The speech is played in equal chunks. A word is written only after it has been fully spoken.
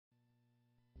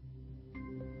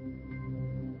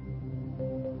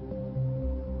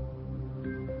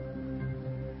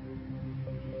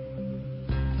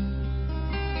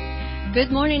Good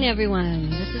morning, everyone.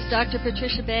 This is Dr.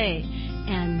 Patricia Bay,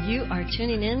 and you are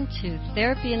tuning in to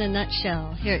Therapy in a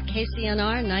Nutshell here at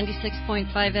KCNR 96.5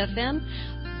 FM,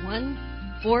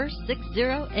 1460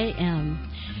 AM.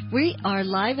 We are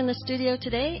live in the studio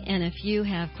today, and if you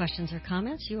have questions or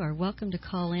comments, you are welcome to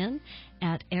call in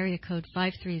at area code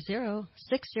 530-605-4567.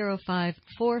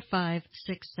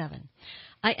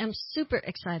 I am super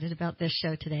excited about this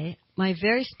show today. My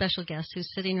very special guest,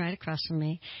 who's sitting right across from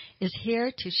me, is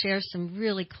here to share some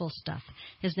really cool stuff.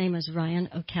 His name is Ryan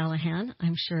O'Callaghan.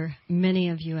 I'm sure many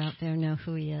of you out there know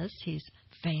who he is. He's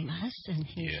famous, and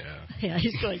he's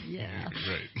going, yeah.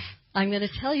 Right. I'm going to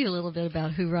tell you a little bit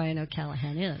about who Ryan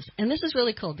O'Callaghan is. And this is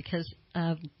really cool because,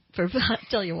 I'll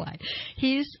tell you why.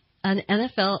 He's a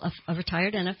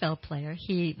retired NFL player.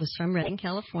 He was from Redding,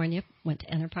 California, went to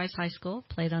Enterprise High School,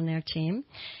 played on their team.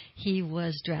 He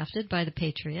was drafted by the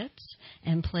Patriots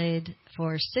and played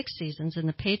for 6 seasons in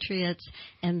the Patriots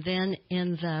and then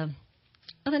in the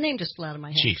name just flew out of my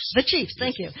head. Chiefs. The Chiefs,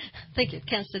 thank you. Thank you,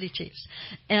 Kansas City Chiefs.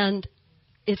 And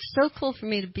it's so cool for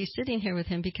me to be sitting here with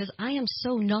him because I am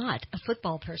so not a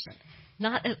football person,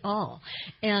 not at all.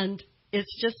 And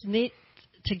it's just neat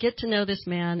to get to know this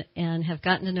man and have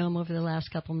gotten to know him over the last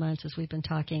couple months as we've been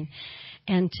talking,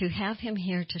 and to have him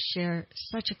here to share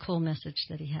such a cool message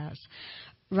that he has.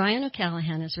 Ryan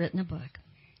O'Callaghan has written a book,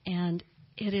 and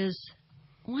it is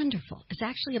wonderful. It's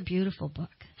actually a beautiful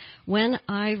book. When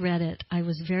I read it, I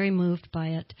was very moved by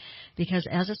it because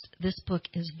this book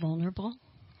is vulnerable,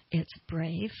 it's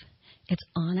brave, it's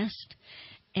honest,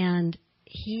 and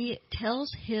he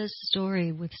tells his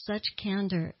story with such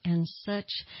candor and such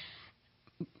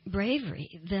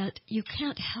bravery that you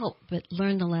can't help but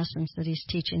learn the lessons that he's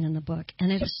teaching in the book.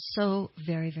 And it is so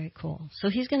very, very cool. So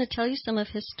he's going to tell you some of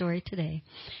his story today.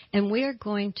 And we are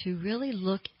going to really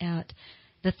look at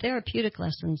the therapeutic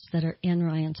lessons that are in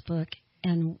Ryan's book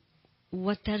and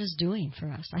what that is doing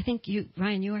for us. I think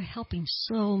Ryan, you are helping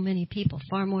so many people,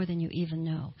 far more than you even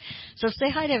know. So say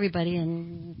hi to everybody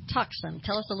and talk some.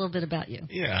 Tell us a little bit about you.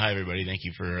 Yeah, hi everybody. Thank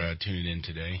you for tuning in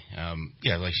today.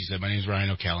 Like she said, my name is Ryan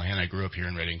O'Callaghan. I grew up here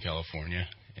in Redding, California,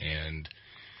 and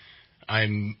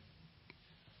I'm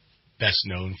best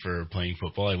known for playing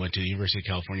football. I went to the University of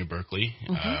California, Berkeley,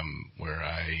 where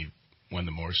I won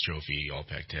the Morris Trophy, All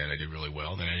Pac-10. I did really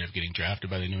well. Then I ended up getting drafted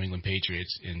by the New England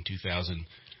Patriots in 2006,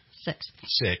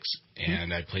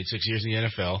 and I played 6 years in the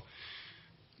NFL.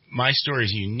 My story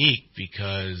is unique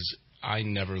because I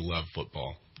never loved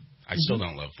football. I still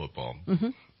don't love football,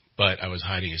 but I was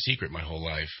hiding a secret my whole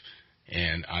life,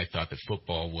 and I thought that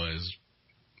football was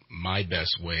my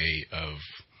best way of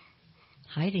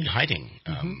hiding.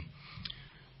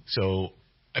 So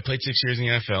I played 6 years in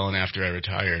the NFL, and after I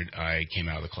retired, I came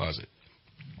out of the closet.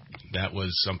 That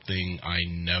was something I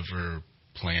never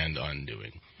planned on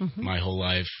doing. My whole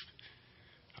life,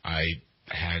 I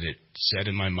had it set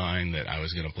in my mind that I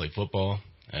was going to play football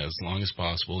as long as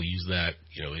possible. Use that,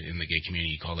 in the gay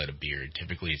community, you call that a beard.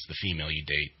 Typically, it's the female you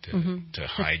date to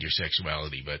hide your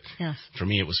sexuality. But for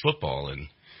me, it was football. And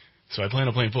so I planned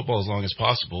on playing football as long as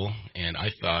possible. And I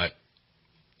thought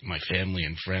my family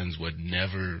and friends would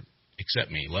never accept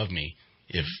me, love me,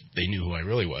 if they knew who I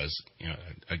really was,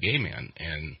 a gay man.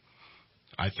 And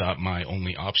I thought my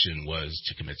only option was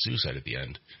to commit suicide at the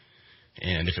end.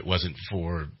 And if it wasn't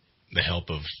for the help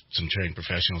of some trained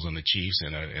professionals on the Chiefs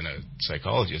and a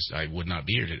psychologist, I would not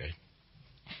be here today.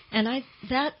 And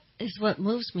that is what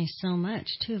moves me so much,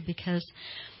 too, because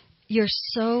you're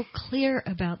so clear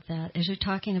about that as you're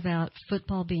talking about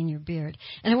football being your beard.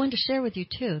 And I wanted to share with you,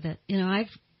 too, that,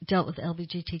 I've dealt with the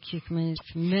LGBTQ communities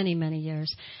for many, many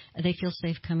years. They feel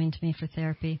safe coming to me for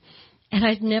therapy. And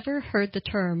I'd never heard the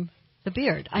term the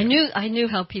beard. I knew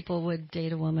how people would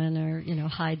date a woman or,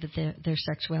 hide their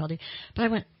sexuality. But I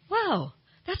went, wow,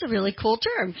 that's a really cool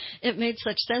term. It made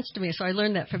such sense to me. So I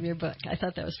learned that from your book. I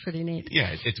thought that was pretty neat.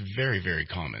 Yeah, it's very, very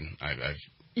common.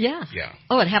 Yeah.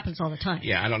 Oh, it happens all the time.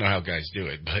 Yeah, I don't know how guys do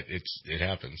it, but it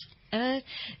happens. I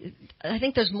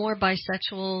think there's more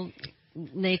bisexual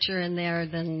nature in there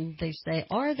than they say,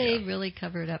 or they really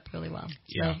cover it up really well.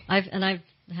 So I've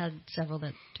had several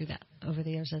that do that over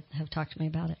the years that have talked to me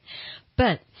about it.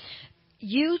 But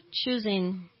you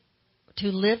choosing to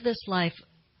live this life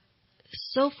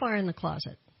so far in the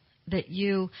closet that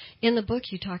in the book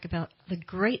you talk about the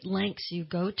great lengths you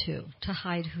go to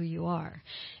hide who you are.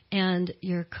 And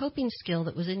your coping skill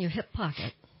that was in your hip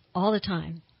pocket all the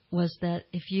time was that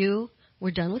if you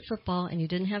were done with football and you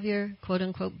didn't have your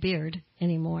quote-unquote beard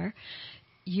anymore,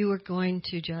 you were going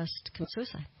to just commit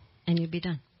suicide and you'd be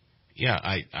done. Yeah,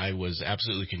 I was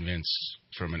absolutely convinced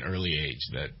from an early age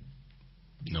that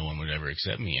no one would ever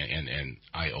accept me, and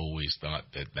I always thought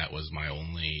that was my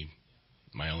only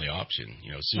my only option.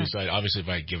 Suicide, obviously if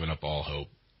I had given up all hope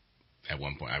at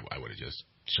one point, I would have just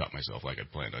shot myself like I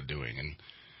planned on doing, and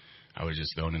I would have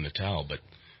just thrown in the towel. But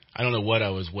I don't know what I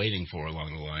was waiting for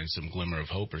along the line, some glimmer of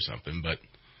hope or something. But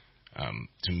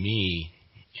to me,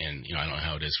 and I don't know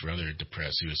how it is for other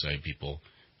depressed suicide people,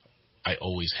 I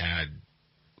always had,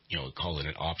 call it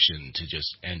an option to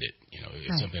just end it.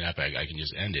 If something happened, I can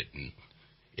just end it. And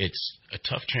it's a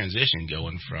tough transition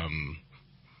going from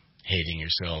hating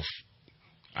yourself,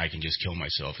 I can just kill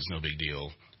myself, it's no big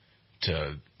deal,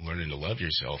 to learning to love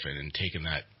yourself and taking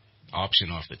that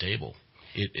option off the table.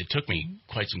 It took me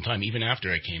quite some time, even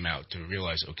after I came out, to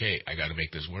realize, okay, I got to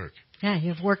make this work. Yeah,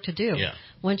 you have work to do. Yeah.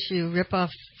 Once you rip off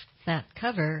that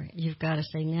cover, you've got to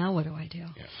say, now what do I do?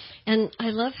 Yeah. And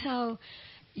I love how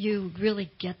you really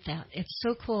get that. It's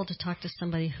so cool to talk to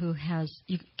somebody who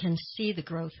you can see the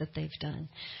growth that they've done.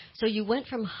 So you went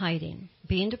from hiding,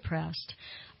 being depressed,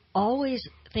 always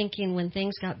thinking when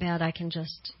things got bad, I can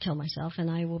just kill myself and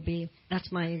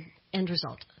that's my end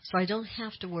result. So I don't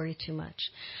have to worry too much.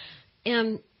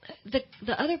 And the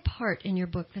other part in your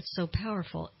book that's so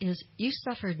powerful is you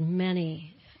suffered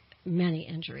many, many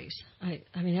injuries. I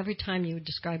mean, every time you would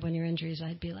describe one of your injuries,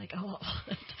 I'd be like, oh,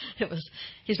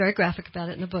 he's very graphic about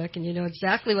it in the book, and you know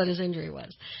exactly what his injury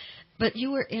was. But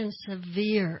you were in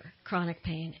severe chronic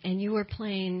pain, and you were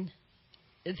playing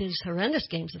these horrendous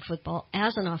games of football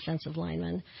as an offensive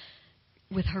lineman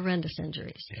with horrendous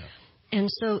injuries. Yeah. And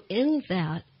so in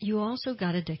that, you also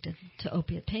got addicted to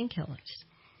opiate painkillers.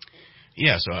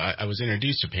 Yeah, so I was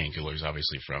introduced to painkillers,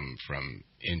 obviously, from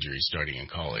injuries starting in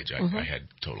college. I had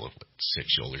a total of 6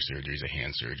 shoulder surgeries, a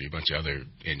hand surgery, a bunch of other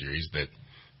injuries.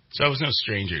 So I was no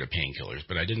stranger to painkillers,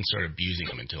 but I didn't start abusing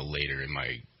them until later in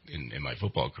my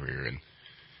football career. And,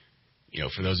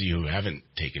 for those of you who haven't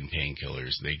taken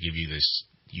painkillers, they give you this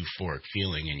euphoric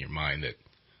feeling in your mind that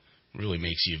really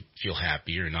makes you feel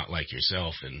happier, not like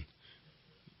yourself. And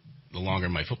the longer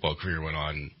my football career went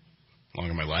on,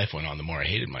 longer my life went on, the more I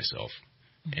hated myself.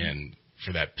 Mm-hmm. And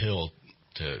for that pill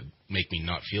to make me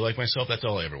not feel like myself, that's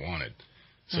all I ever wanted.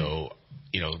 So,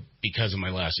 because of my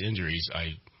last injuries,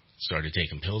 I started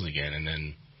taking pills again, and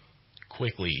then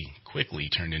quickly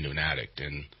turned into an addict.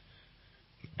 And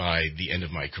by the end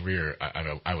of my career,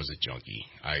 I was a junkie.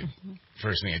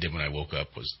 First thing I did when I woke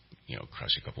up was,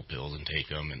 crush a couple pills and take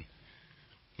them. And,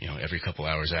 every couple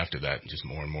hours after that, just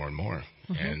more and more and more.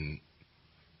 Mm-hmm. And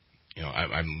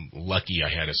I'm lucky I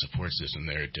had a support system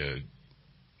there to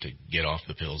get off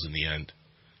the pills in the end.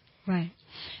 Right.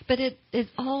 But it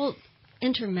all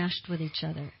intermeshed with each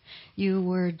other. You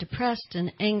were depressed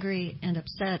and angry and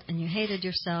upset, and you hated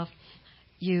yourself.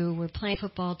 You were playing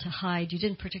football to hide. You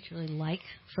didn't particularly like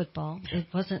football. It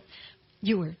wasn't,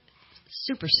 you were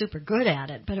super, super good at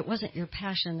it, but it wasn't your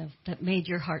passion that made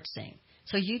your heart sing.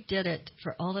 So you did it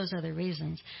for all those other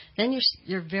reasons. Then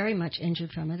you're very much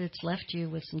injured from it. It's left you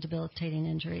with some debilitating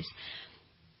injuries.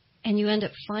 And you end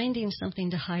up finding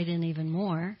something to hide in even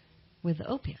more with the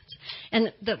opiates.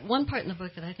 And the one part in the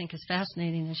book that I think is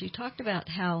fascinating is you talked about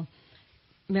how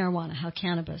marijuana, how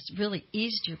cannabis really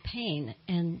eased your pain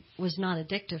and was not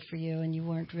addictive for you, and you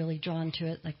weren't really drawn to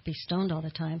it, like be stoned all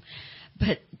the time.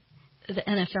 But the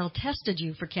NFL tested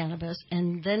you for cannabis,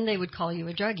 and then they would call you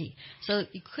a druggie. So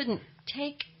you couldn't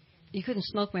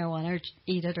smoke marijuana or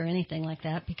eat it or anything like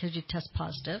that because you'd test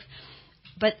positive.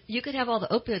 But you could have all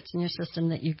the opiates in your system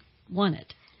that you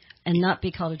wanted and not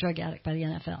be called a drug addict by the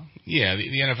NFL. Yeah,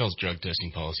 the NFL's drug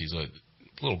testing policy is a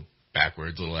little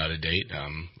backwards, a little out of date.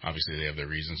 Obviously, they have their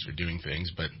reasons for doing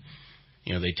things, but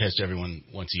they test everyone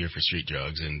once a year for street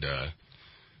drugs, and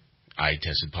I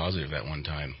tested positive that one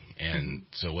time. And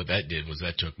so what that did was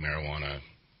that took marijuana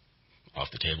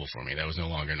off the table for me. That was no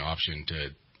longer an option to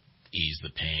ease the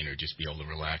pain or just be able to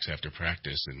relax after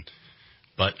practice.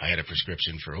 But I had a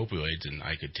prescription for opioids, and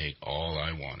I could take all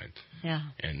I wanted. Yeah.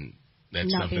 And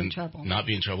that's not something, be in trouble. Not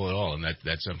be in trouble at all. And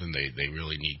that's something they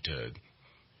really need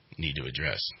to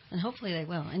address. And hopefully they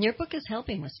will. And your book is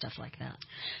helping with stuff like that.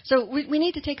 So we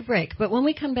need to take a break. But when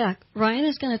we come back, Ryan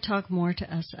is going to talk more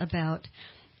to us about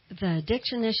the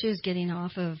addiction issues, getting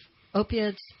off of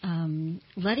opiates,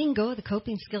 letting go of the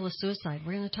coping skill of suicide.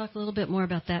 We're going to talk a little bit more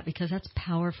about that because that's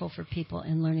powerful for people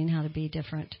in learning how to be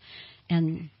different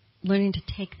and learning to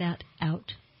take that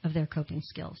out of their coping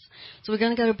skills. So we're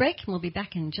going to go to break, and we'll be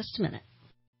back in just a minute.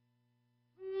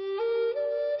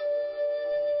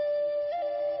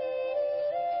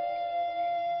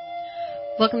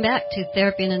 Welcome back to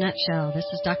Therapy in a Nutshell. This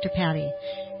is Dr. Patty,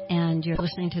 and you're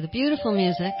listening to the beautiful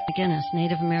music, McGinnis,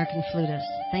 Native American flutist.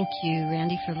 Thank you,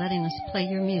 Randy, for letting us play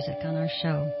your music on our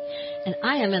show. And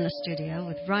I am in the studio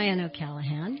with Ryan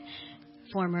O'Callaghan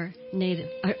former Native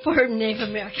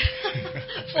American,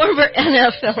 former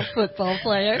NFL football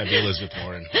player. That'd be Elizabeth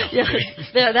Warren.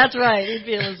 Yeah, that's right. He'd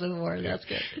be Elizabeth Warren. That's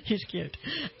good. He's cute.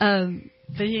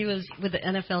 But he was with the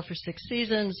NFL for 6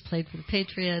 seasons, played for the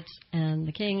Patriots and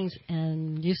the Kings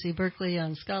and UC Berkeley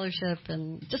on scholarship,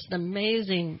 and just an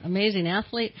amazing, amazing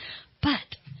athlete.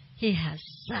 But he has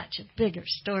such a bigger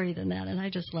story than that, and I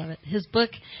just love it. His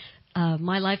book,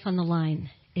 My Life on the Line,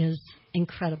 is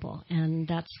incredible, and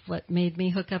that's what made me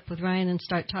hook up with Ryan and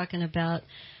start talking about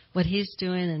what he's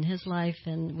doing in his life,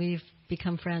 and we've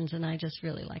become friends, and I just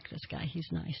really like this guy. He's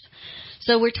nice.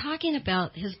 So we're talking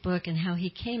about his book and how he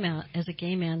came out as a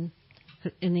gay man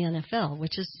in the NFL,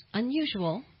 which is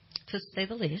unusual, to say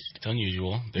the least. It's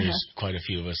unusual. There's quite a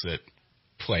few of us that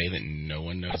play that no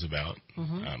one knows about.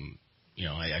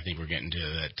 I think we're getting to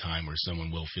that time where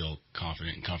someone will feel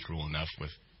confident and comfortable enough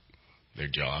with their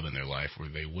job and their life where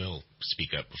they will speak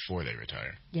up before they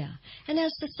retire. Yeah. And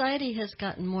as society has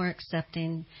gotten more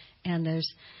accepting, and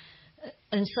there's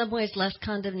in some ways less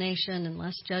condemnation and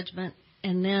less judgment,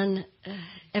 and then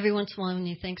every once in a while when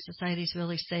you think society's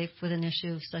really safe with an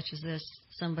issue such as this,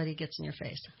 somebody gets in your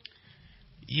face.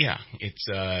 Yeah, it's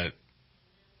I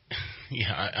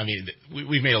mean,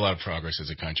 we've made a lot of progress as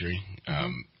a country.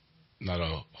 Not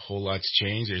a whole lot's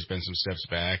changed. There's been some steps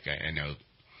back. I know,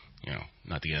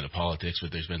 not to get into politics,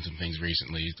 but there's been some things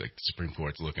recently, like the Supreme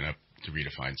Court's looking up to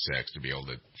redefine sex to be able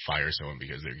to fire someone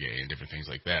because they're gay and different things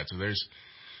like that. So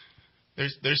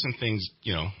there's some things,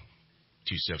 2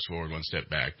 steps forward, 1 step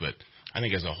back. But I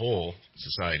think as a whole,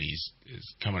 society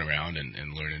is coming around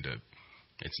and learning to,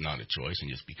 it's not a choice,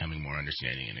 and just becoming more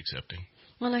understanding and accepting.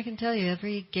 Well, I can tell you,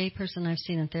 every gay person I've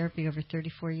seen in therapy over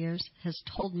 34 years has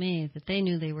told me that they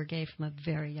knew they were gay from a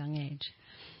very young age.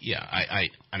 Yeah,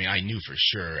 I mean, I knew for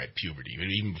sure at puberty, but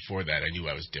even before that, I knew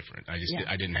I was different. I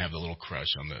didn't have the little crush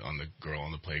on the girl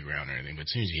on the playground or anything. But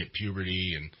as soon as you hit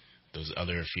puberty and those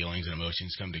other feelings and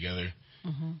emotions come together,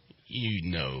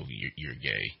 you're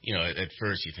gay. At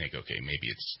first you think, okay, maybe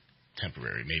it's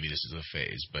temporary, maybe this is a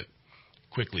phase, but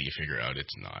quickly you figure out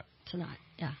it's not. It's not,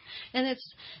 yeah. And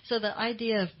it's, so the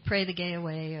idea of pray the gay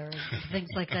away or things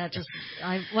like that,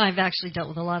 I've actually dealt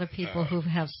with a lot of people who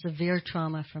have severe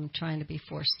trauma from trying to be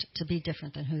forced to be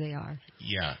different than who they are.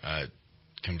 Yeah,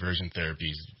 conversion therapy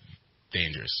is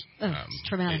dangerous. It's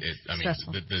traumatic,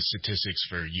 stressful. The statistics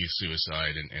for youth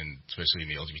suicide and especially in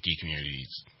the LGBT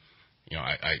communities,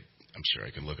 I'm sure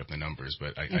I could look up the numbers,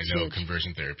 but I know huge.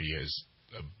 Conversion therapy is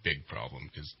a big problem,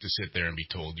 because to sit there and be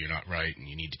told you're not right and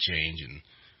you need to change and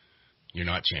you're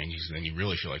not changing, so then you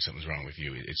really feel like something's wrong with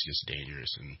you. It's just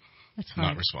dangerous and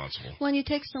not responsible. When you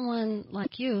take someone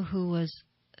like you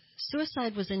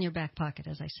suicide was in your back pocket,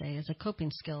 as I say, as a coping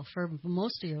skill for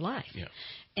most of your life. Yeah.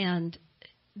 And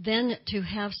then to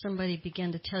have somebody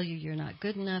begin to tell you you're not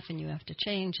good enough and you have to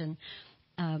change and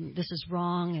this is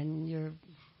wrong and you're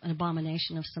an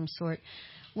abomination of some sort,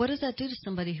 what does that do to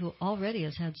somebody who already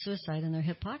has had suicide in their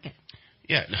hip pocket?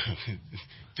 Yeah,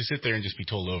 to sit there and just be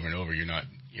told over and over you're not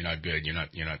good, you're not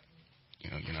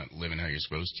living how you're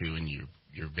supposed to, and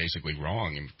you're basically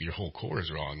wrong, and your whole core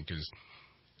is wrong. Because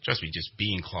trust me, just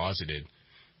being closeted,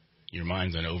 your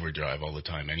mind's on overdrive all the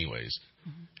time, anyways.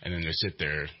 And then to sit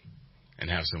there and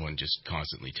have someone just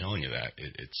constantly telling you that,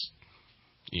 it's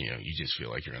you just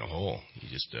feel like you're in a hole. You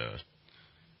just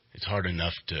it's hard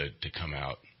enough to come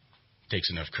out. It takes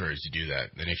enough courage to do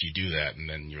that. Then if you do that, and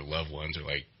then your loved ones are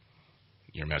like,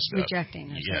 you're messed up. Rejecting.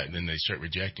 Yeah, and then they start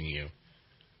rejecting you.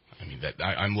 I mean,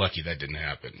 I'm lucky that didn't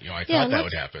happen. I thought that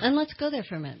would happen. And let's go there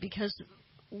for a minute, because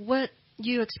what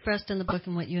you expressed in the book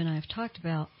and what you and I have talked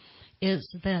about is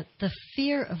that the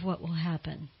fear of what will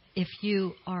happen if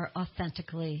you are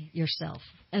authentically yourself.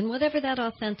 And whatever that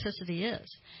authenticity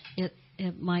is,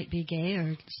 it might be gay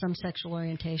or some sexual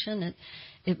orientation.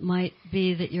 It might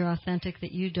be that you're authentic,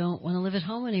 that you don't want to live at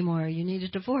home anymore, or you need a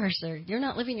divorce, or you're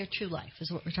not living your true life,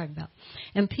 is what we're talking about.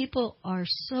 And people are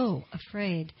so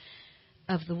afraid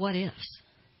of the what ifs.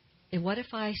 And what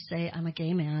if I say I'm a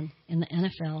gay man in the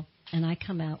NFL and I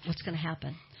come out, what's going to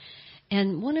happen?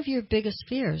 And one of your biggest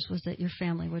fears was that your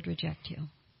family would reject you.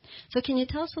 So can you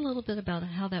tell us a little bit about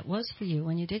how that was for you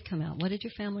when you did come out? What did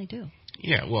your family do?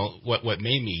 Yeah, well, what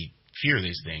made me fear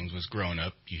these things was growing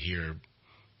up, you hear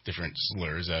different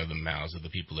slurs out of the mouths of the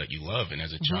people that you love. And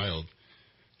as a child,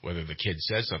 whether the kid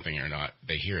says something or not,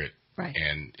 they hear it. Right.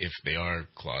 And if they are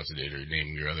closeted or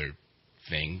name your other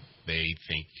thing, they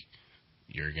think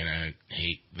you're going to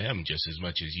hate them just as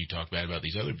much as you talk bad about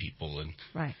these other people. And,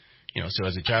 right. So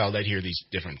as a child, I'd hear these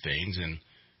different things, and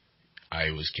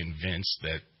I was convinced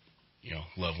that,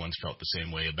 loved ones felt the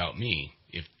same way about me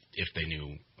if they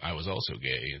knew I was also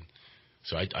gay. And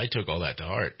so I took all that to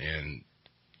heart, and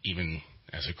even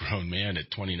as a grown man at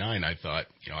 29, I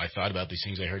thought about these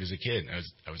things I heard as a kid.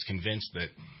 I was convinced that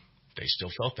they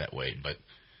still felt that way. But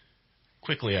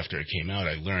quickly after it came out,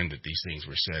 I learned that these things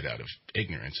were said out of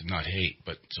ignorance and not hate.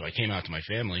 But so I came out to my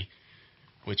family,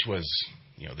 which was,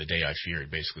 the day I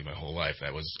feared basically my whole life.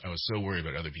 I was so worried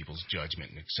about other people's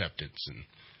judgment and acceptance, and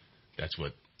that's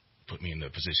what put me in the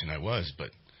position I was.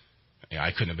 But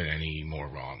I couldn't have been any more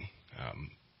wrong.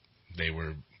 They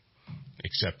were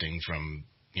accepting from,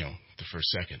 the first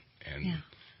second. And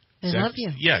they love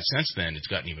you. Yeah, since then, it's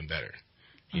gotten even better.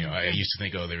 I used to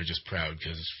think, they were just proud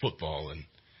because it's football. And,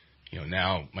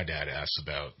 now my dad asks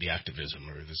about the activism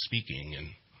or the speaking.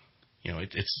 And,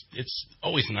 it's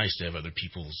always nice to have other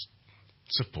people's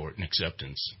support and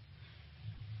acceptance.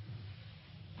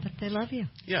 But they love you.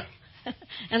 Yeah.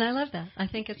 And I love that. I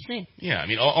think it's neat. Yeah, I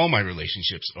mean, all my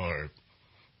relationships are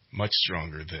much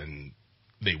stronger than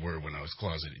they were when I was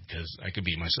closeted because I could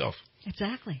be myself.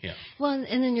 Exactly. Yeah. Well,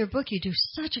 and in your book, you do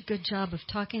such a good job of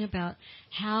talking about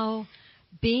how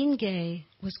being gay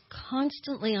was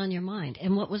constantly on your mind.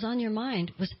 And what was on your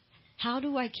mind was, how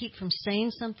do I keep from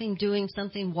saying something, doing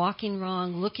something, walking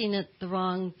wrong, looking at the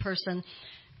wrong person,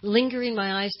 lingering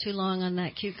my eyes too long on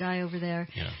that cute guy over there?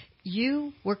 Yeah.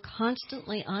 You were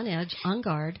constantly on edge, on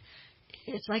guard.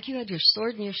 It's like you had your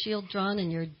sword and your shield drawn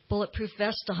and your bulletproof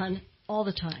vest on all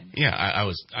the time. Yeah, I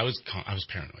was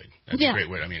paranoid. That's a great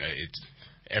word. I mean, it's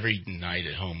every night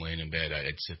at home, laying in bed,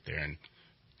 I'd sit there and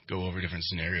go over different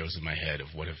scenarios in my head of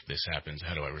what if this happens?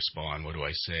 How do I respond? What do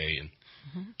I say? And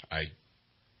I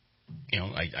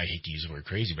hate to use the word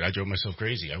crazy, but I drove myself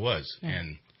crazy. I was,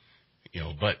 and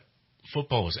but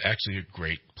football was actually a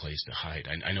great place to hide.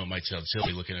 I know it might sound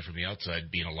silly looking at it from the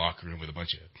outside, being in a locker room with a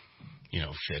bunch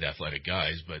of, fit, athletic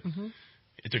guys, but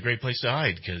it's a great place to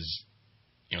hide because,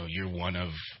 you're one of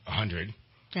 100.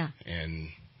 Yeah. And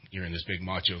you're in this big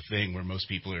macho thing where most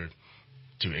people are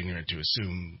too ignorant to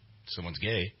assume someone's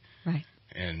gay. Right.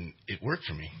 And it worked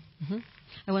for me.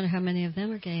 I wonder how many of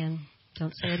them are gay and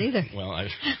don't say it either. Well,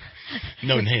 I've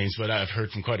no names, but I've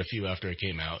heard from quite a few after I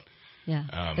came out. Yeah,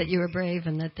 that you were brave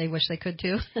and that they wish they could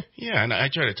too. Yeah, and I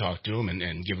try to talk to them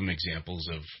and give them examples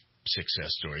of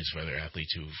success stories for other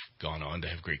athletes who've gone on to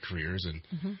have great careers,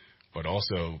 and but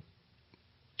also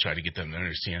try to get them to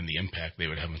understand the impact they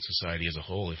would have on society as a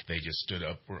whole if they just stood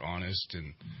up, were honest,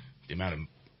 and the amount of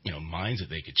minds that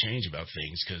they could change about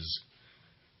things. Because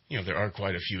there are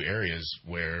quite a few areas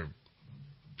where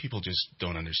people just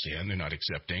don't understand, they're not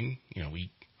accepting.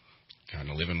 We kind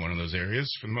of live in one of those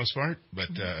areas for the most part, but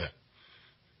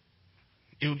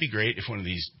it would be great if one of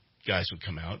these guys would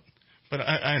come out. But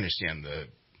I understand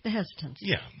the hesitance.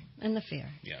 Yeah. And the fear.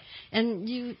 Yeah. And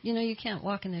you can't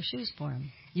walk in their shoes for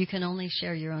them. You can only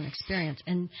share your own experience.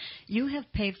 And you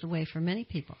have paved the way for many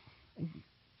people,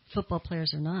 football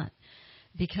players or not,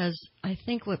 because I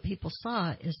think what people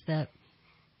saw is that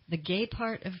the gay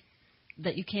part of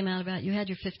that you came out about, you had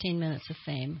your 15 minutes of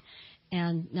fame.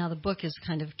 And now the book is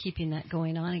kind of keeping that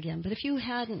going on again. But if you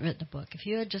hadn't written a book, if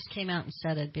you had just came out and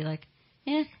said it, it'd be like,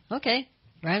 okay,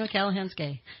 Ryan O'Callahan's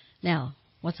gay. Now,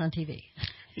 what's on TV?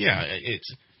 Yeah,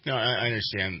 I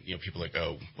understand, people are like,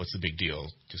 oh, what's the big deal?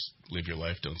 Just live your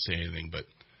life, don't say anything. But,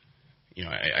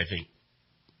 I think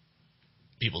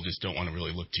people just don't want to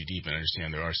really look too deep and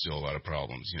understand there are still a lot of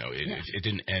problems. It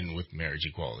didn't end with marriage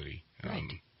equality. Right.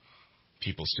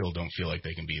 People still don't feel like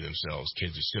they can be themselves.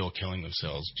 Kids are still killing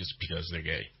themselves just because they're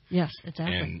gay. Yes,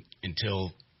 exactly. And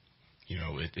until,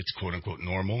 it's quote-unquote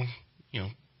normal,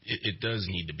 it does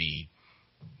need to be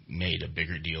made a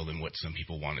bigger deal than what some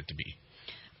people want it to be.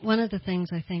 One of the things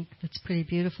I think that's pretty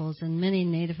beautiful is in many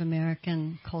Native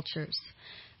American cultures,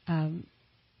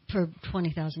 for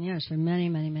 20,000 years, for many,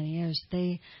 many, many years,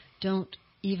 they don't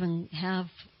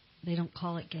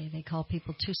call it gay. They call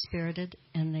people two-spirited,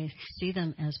 and they see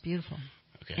them as beautiful.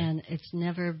 Okay. And it's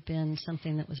never been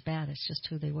something that was bad. It's just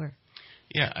who they were.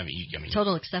 Yeah, I mean,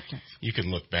 total acceptance. You can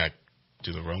look back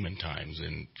to the Roman times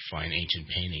and find ancient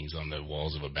paintings on the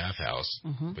walls of a bathhouse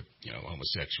with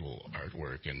homosexual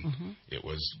artwork, and it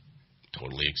was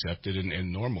totally accepted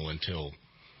and normal until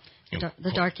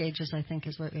the Dark Ages, I think,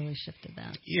 is what really shifted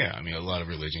that. Yeah, I mean, a lot of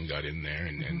religion got in there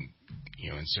and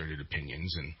inserted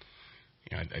opinions, and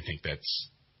I think that's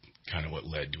kind of what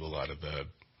led to a lot of the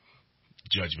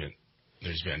judgment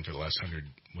there's been for the last 100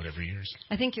 whatever years.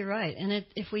 I think you're right, and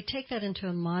if we take that into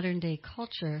a modern day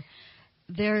culture,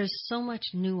 there is so much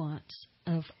nuance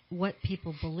of what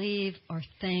people believe or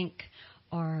think,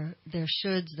 or their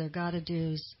shoulds, their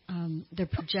gotta-dos, their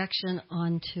projection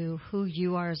onto who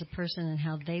you are as a person and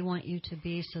how they want you to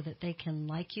be so that they can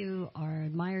like you or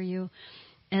admire you.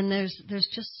 And there's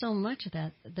just so much of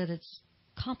that it's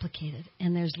complicated,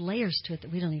 and there's layers to it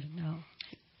that we don't even know.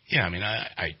 Yeah, I mean,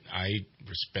 I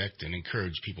respect and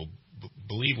encourage people,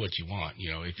 believe what you want.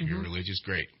 You know, if you're religious,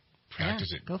 great.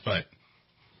 Practice it. Go for but it.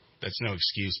 that's no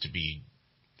excuse to be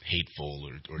hateful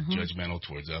or judgmental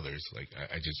towards others. Like,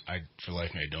 I for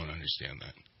life, I don't understand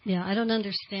that. Yeah, I don't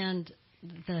understand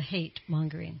the hate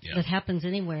mongering that happens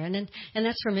anywhere, and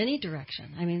that's from any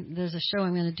direction. I mean, there's a show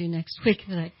I'm going to do next week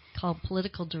that I call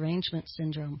Political Derangement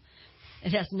Syndrome.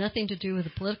 It has nothing to do with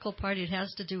a political party. It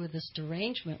has to do with this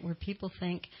derangement where people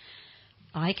think,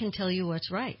 I can tell you what's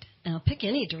right. Now, pick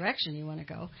any direction you want to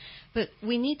go, but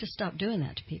we need to stop doing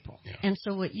that to people. Yeah. And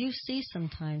so what you see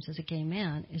sometimes as a gay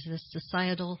man is this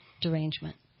societal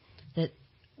derangement that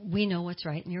we know what's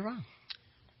right and you're wrong.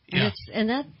 Yeah.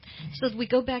 So we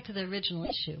go back to the original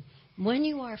issue. When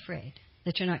you are afraid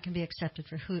that you're not going to be accepted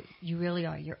for who you really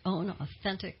are, your own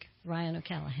authentic Ryan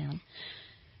O'Callahan,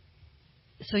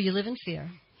 so you live in fear,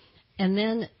 and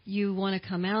then you want to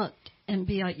come out and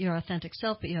be your authentic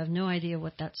self, but you have no idea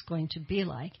what that's going to be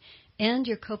like, and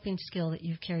your coping skill that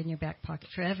you've carried in your back pocket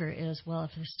forever is, well,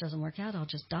 if this doesn't work out, I'll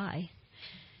just die.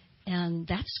 And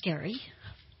that's scary.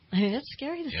 I mean, it's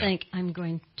scary to think I'm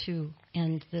going to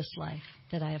end this life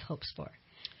that I have hopes for.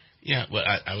 Yeah, well,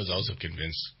 I was also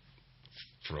convinced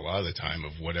for a lot of the time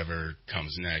of whatever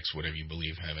comes next, whatever you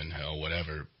believe, heaven, hell,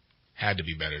 whatever, had to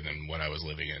be better than what I was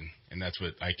living in. And that's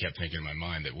what I kept thinking in my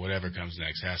mind, that whatever comes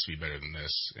next has to be better than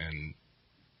this. And,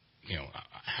 you know,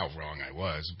 how wrong I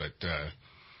was. But,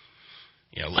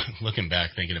 looking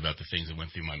back, thinking about the things that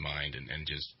went through my mind and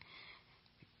just,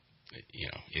 you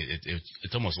know,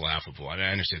 it's almost laughable. I mean,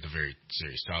 I understand it's a very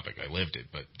serious topic. I lived it.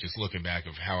 But just looking back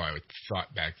of how I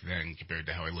thought back then compared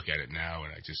to how I look at it now,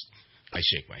 and I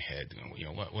shake my head. You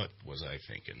know, what was I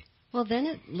thinking? Well, then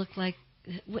it looked like,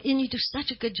 and you do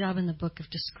such a good job in the book of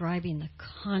describing the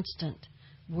constant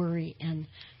worry and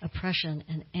oppression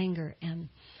and anger and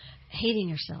hating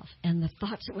yourself and the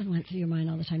thoughts that went through your mind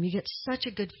all the time. You get such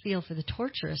a good feel for the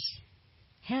torturous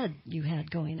head you had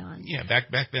going on. Yeah,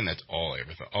 back then, that's all I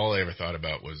ever thought. All I ever thought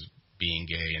about was being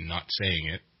gay and not saying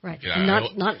it. Right, You know,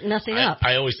 not messing up.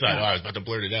 I always thought, I was about to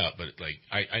blurt it out, but like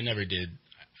I never did.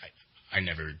 I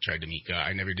never tried to meet God.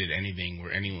 I never did anything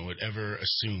where anyone would ever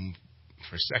assume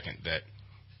for a second that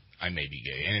I may be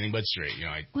gay. Anything but straight. You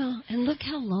know. Well, and look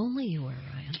how lonely you were,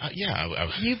 Ryan. You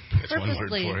that's one word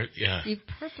for it. Yeah. You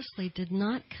purposely did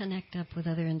not connect up with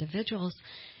other individuals.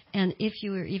 And if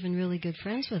you were even really good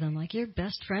friends with them, like your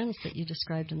best friends that you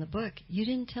described in the book, you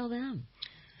didn't tell them.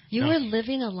 You were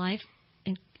living a life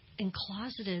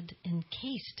encloseted,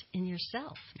 encased in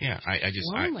yourself. Yeah,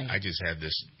 Lonely. I just had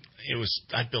this.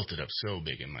 I built it up so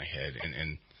big in my head,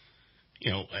 and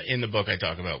you know, in the book I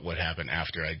talk about what happened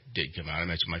after I did come out. I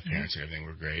mentioned my parents and everything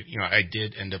were great. You know, I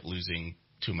did end up losing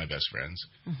two of my best friends.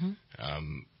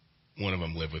 One of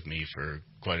them lived with me for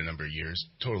quite a number of years.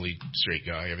 Totally straight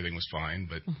guy. Everything was fine.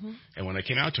 But and when I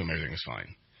came out to him, everything was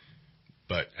fine.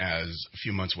 But as a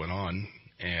few months went on,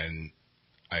 and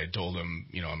I had told him,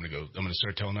 you know, I'm going to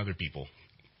start telling other people.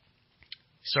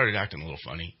 He started acting a little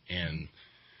funny, and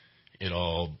it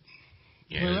all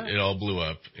blew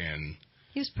up. And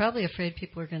he was probably afraid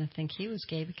people were going to think he was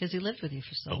gay because he lived with you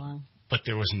for so long. But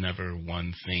there was never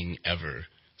one thing ever.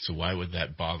 So why would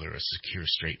that bother a secure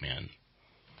straight man?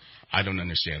 I don't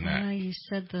understand that. You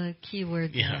said the key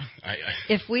word. Yeah.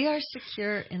 If we are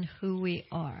secure in who we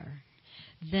are,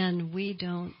 then we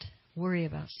don't worry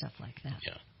about stuff like that.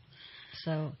 Yeah.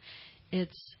 So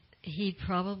he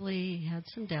probably had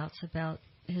some doubts about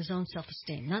his own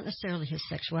self-esteem, not necessarily his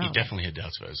sexuality. He definitely had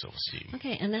doubts about his self-esteem.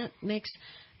 Okay, and that makes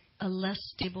a less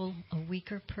stable, a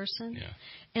weaker person. Yeah.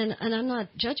 And I'm not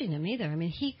judging him either. I mean,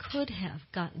 he could have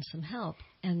gotten some help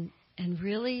and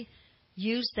really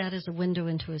used that as a window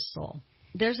into his soul.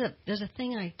 There's a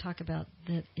thing I talk about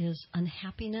that is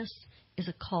unhappiness is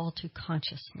a call to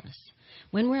consciousness.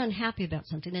 When we're unhappy about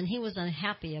something, and he was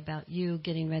unhappy about you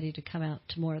getting ready to come out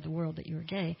to more of the world that you were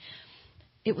gay,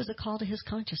 it was a call to his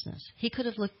consciousness. He could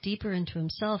have looked deeper into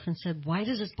himself and said, why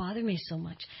does this bother me so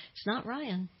much? It's not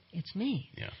Ryan, it's me.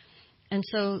 Yeah. And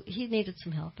so he needed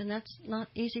some help, and that's not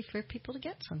easy for people to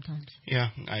get sometimes. Yeah,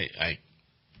 I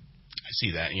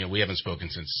see that. You know, we haven't spoken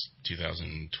since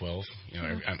 2012. You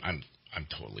know, I'm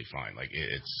totally fine. Like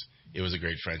it was a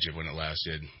great friendship when it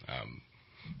lasted.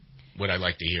 Would I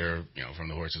like to hear, you know, from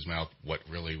the horse's mouth what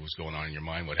really was going on in your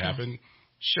mind, what happened?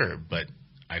 Sure, but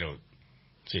I don't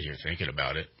sit here thinking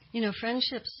about it. You know,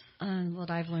 friendships, what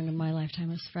I've learned in my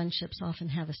lifetime is friendships often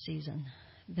have a season,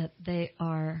 that they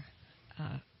are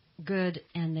good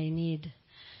and they need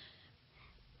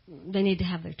they need to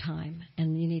have their time,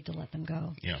 and you need to let them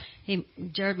go. Yeah. Hey,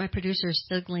 Jared, my producer, is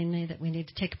signaling me that we need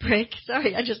to take a break.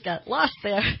 Sorry, I just got lost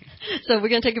there. So we're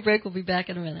going to take a break. We'll be back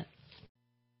in a minute.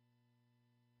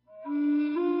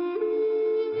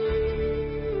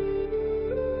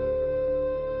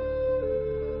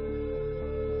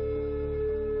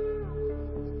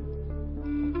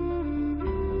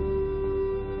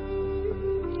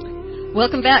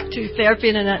 Welcome back to Therapy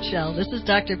in a Nutshell. This is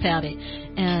Dr. Patty,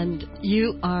 and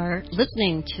you are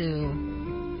listening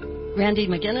to Randy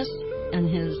McGinnis and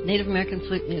his Native American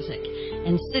flute music.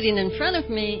 And sitting in front of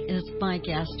me is my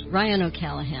guest, Ryan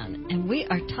O'Callaghan, and we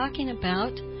are talking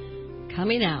about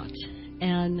coming out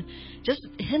and just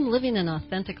him living an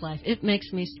authentic life. It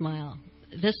makes me smile.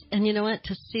 And you know what?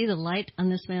 To see the light on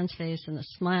this man's face and the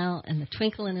smile and the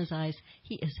twinkle in his eyes,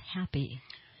 he is happy.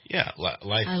 Yeah,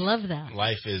 life. I love that.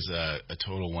 Life is a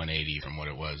total 180 from what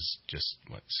it was just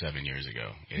 7 years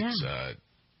ago. It's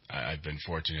I've been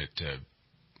fortunate to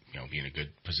be in a good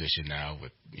position now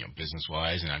with business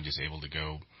wise, and I'm just able to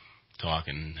go talk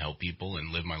and help people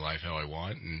and live my life how I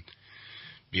want and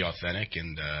be authentic,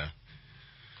 and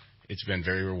it's been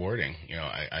very rewarding.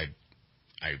 I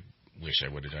wish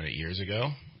I would have done it years ago,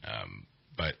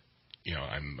 but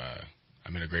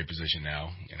I'm in a great position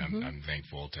now, and I'm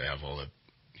thankful to have all the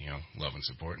love and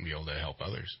support and be able to help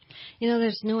others.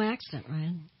 There's no accident,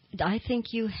 Ryan. I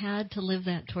think you had to live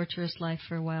that torturous life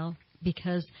for a while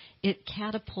because it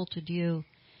catapulted you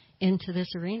into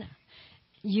this arena.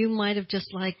 You might have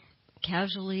just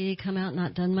casually come out,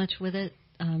 not done much with it,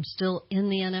 still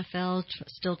in the NFL,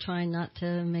 still trying not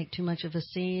to make too much of a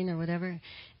scene or whatever,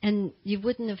 and you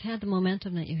wouldn't have had the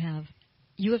momentum that you have.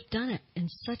 You have done it in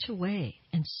such a way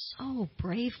and so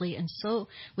bravely and so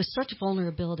with such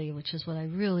vulnerability, which is what I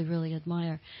really, really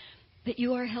admire, that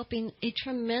you are helping a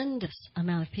tremendous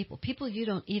amount of people you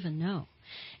don't even know.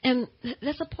 And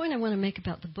that's a point I want to make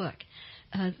about the book.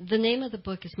 The name of the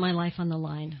book is My Life on the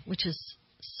Line, which is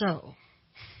so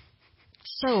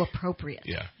appropriate.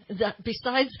 Yeah. That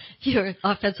besides your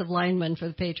offensive lineman for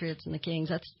the Patriots and the Kings,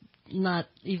 that's not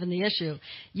even the issue.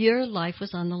 Your life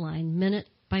was on the line minute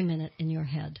by minute in your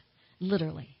head,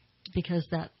 literally, because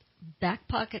that back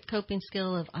pocket coping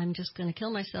skill of I'm just going to kill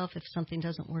myself if something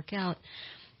doesn't work out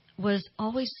was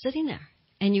always sitting there.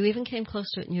 And you even came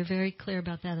close to it, and you're very clear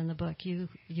about that in the book. You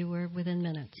were within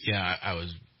minutes. Yeah, I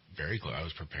was very close. I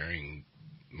was preparing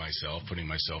myself, putting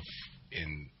myself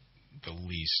in the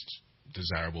least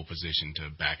desirable position to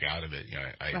back out of it.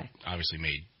 I obviously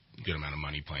made a good amount of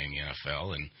money playing the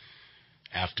NFL, and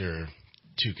after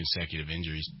 2 consecutive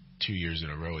injuries, 2 years in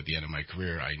a row at the end of my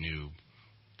career, I knew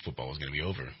football was going to be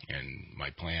over. And my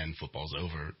plan, football's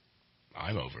over,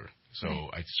 I'm over. So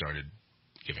I started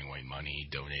giving away money,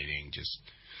 donating, just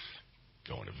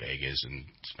going to Vegas and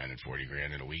spending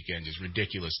 $40,000 in a weekend, just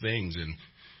ridiculous things, and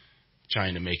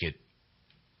trying to make it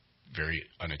very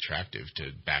unattractive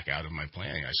to back out of my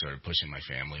planning. I started pushing my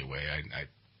family away.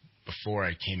 Before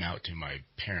I came out to my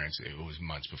parents, it was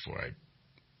months before I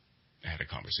had a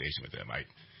conversation with them.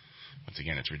 Once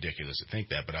again, it's ridiculous to think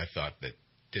that, but I thought that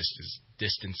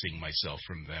distancing myself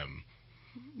from them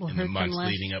in the months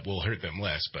leading up will hurt them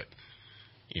less, but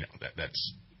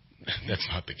that's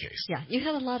not the case. Yeah, you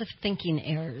had a lot of thinking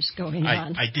errors going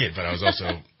on. I did, but I was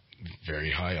also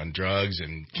very high on drugs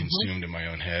and consumed in my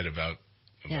own head about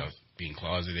being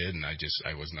closeted, and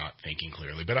I was not thinking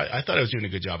clearly. But I thought I was doing a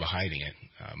good job of hiding it.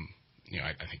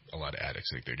 I think a lot of addicts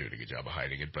think they're doing a good job of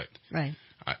hiding it, but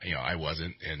I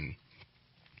wasn't, and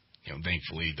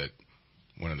thankfully that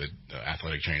one of the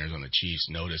athletic trainers on the Chiefs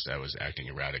noticed I was acting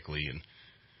erratically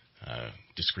and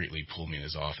discreetly pulled me in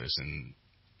his office and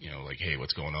hey,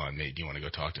 what's going on? Do you want to go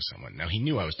talk to someone? Now, he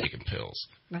knew I was taking pills.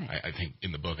 Right. I think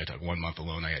in the book I talk 1 month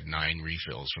alone, I had 9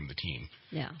 refills from the team.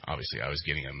 Yeah. Obviously, I was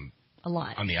getting them a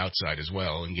lot on the outside as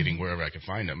well and getting wherever I could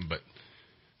find them. But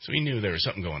so he knew there was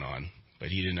something going on, but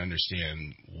he didn't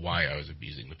understand why I was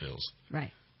abusing the pills.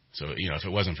 Right. So, if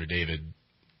it wasn't for David,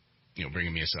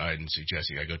 bringing me aside and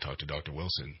suggesting I go talk to Dr.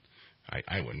 Wilson,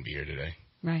 I wouldn't be here today.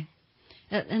 Right.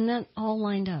 And that all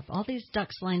lined up. All these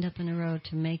ducks lined up in a row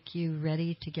to make you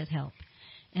ready to get help.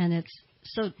 And it's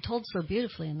told so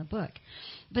beautifully in the book.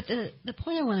 But the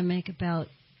point I want to make about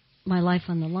My Life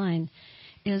on the Line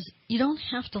is you don't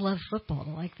have to love football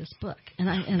to like this book. And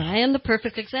I am the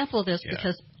perfect example of this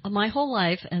because my whole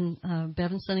life, and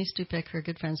Bev and Sonny Stupik, her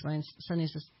good friends of mine, Sonny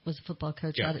was a football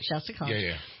coach out at Shasta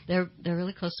College. They're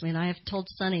really close to me, and I have told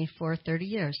Sonny for 30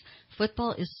 years,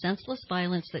 football is senseless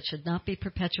violence that should not be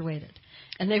perpetuated.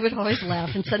 And they would always laugh,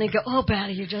 and Sonny would go, "Oh,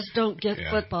 Batty, you just don't get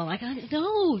football." I'm like,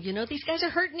 no, these guys are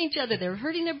hurting each other. They're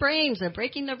hurting their brains. They're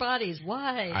breaking their bodies.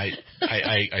 Why?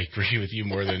 I agree with you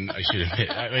more than I should admit.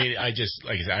 I mean, I just,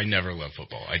 like I said, I never loved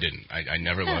football. I didn't. I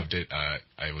never loved it.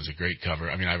 It was a great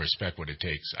cover. I mean, I respect what it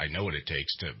takes. I know what it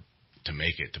takes to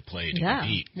make it, to play, to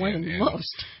compete. More than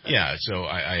most. Yeah, so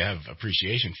I have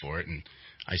appreciation for it, and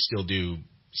I still do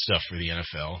stuff for the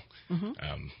NFL.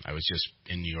 I was just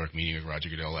in New York meeting with Roger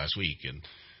Goodell last week and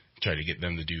tried to get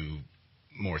them to do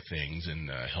more things and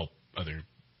help other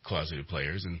closeted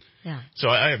players. And so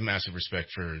I have massive respect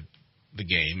for the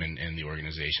game and the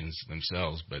organizations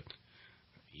themselves, but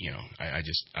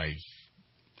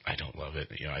I don't love it.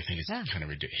 I think it's kind of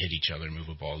ridiculous. Hit each other, move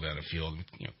a ball down a field.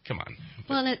 Come on.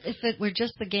 Well, and if it were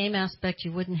just the game aspect,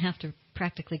 you wouldn't have to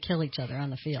practically kill each other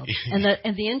on the field. And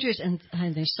the injuries, and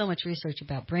there's so much research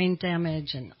about brain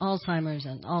damage and Alzheimer's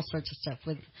and all sorts of stuff.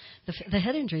 With the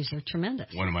head injuries are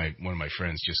tremendous. One of my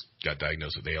friends just got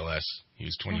diagnosed with ALS. He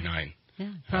was 29.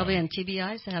 Yeah, probably on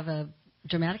TBIs have a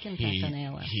dramatic impact on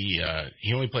ALS.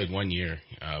 He only played 1 year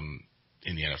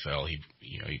in the NFL.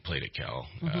 He played at Cal,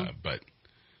 but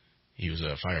he was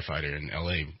a firefighter in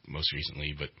LA most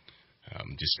recently, but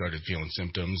just started feeling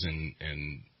symptoms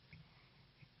and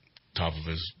top of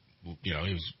his, he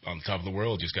was on the top of the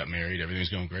world, just got married, everything was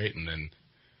going great, and then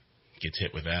gets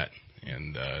hit with that.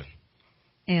 And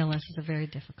ALS is a very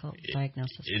difficult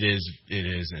diagnosis. It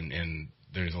is, and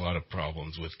there's a lot of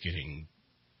problems with getting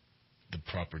the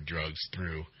proper drugs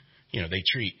through. They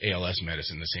treat ALS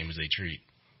medicine the same as they treat,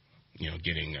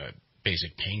 getting a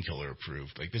basic painkiller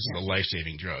approved. Like, this is a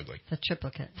life-saving drug. Like, the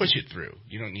triplicate. Push it through.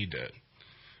 You don't need to.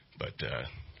 But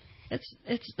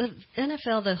it's the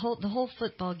NFL. The whole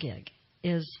football gig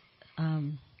is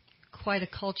quite a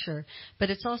culture, but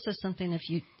it's also something.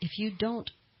 If you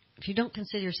don't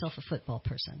consider yourself a football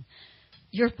person,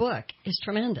 your book is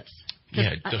tremendous.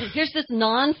 Here's this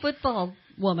non-football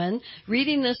woman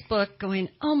reading this book, going,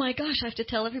 "Oh my gosh, I have to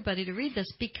tell everybody to read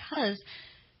this," because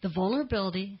the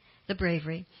vulnerability, the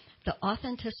bravery, the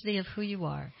authenticity of who you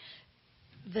are,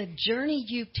 the journey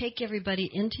you take everybody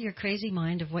into your crazy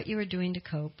mind of what you were doing to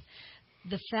cope,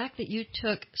 the fact that you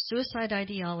took suicide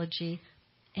ideology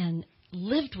and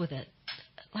lived with it,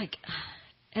 like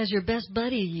as your best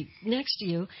buddy next to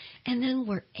you, and then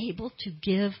were able to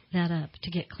give that up,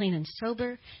 to get clean and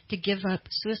sober, to give up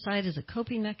suicide as a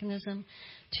coping mechanism,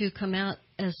 to come out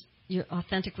as you're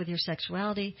authentic with your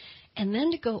sexuality, and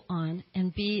then to go on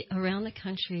and be around the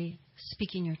country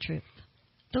speaking your truth.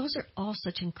 Those are all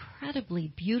such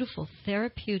incredibly beautiful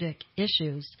therapeutic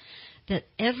issues that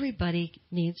everybody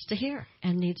needs to hear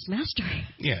and needs mastery.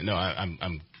 Yeah, no,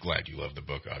 I'm glad you love the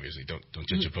book. Obviously, don't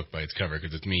judge a book by its cover,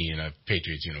 because it's me in a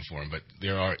Patriots uniform. But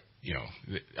there are,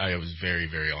 I was very,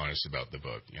 very honest about the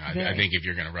book. I think if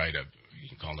you're going to write you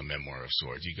can call it a memoir of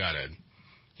sorts, you gotta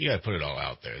put it all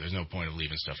out there. There's no point of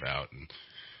leaving stuff out and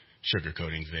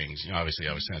sugarcoating things. Obviously,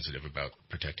 I was sensitive about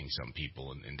protecting some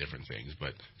people and different things,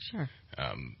 but sure.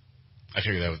 I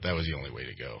figured that was the only way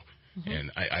to go.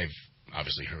 And I've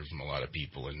obviously heard from a lot of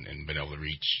people and been able to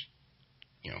reach,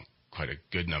 quite a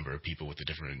good number of people with the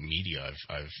different media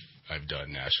I've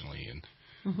done nationally,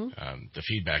 and the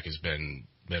feedback has been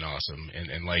awesome.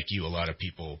 And like you, a lot of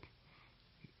people,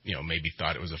 maybe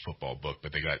thought it was a football book,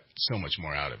 but they got so much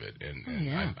more out of it,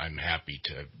 and I'm happy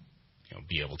to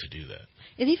be able to do that.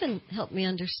 It even helped me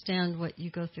understand what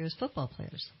you go through as football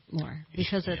players more,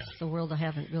 because it's the world I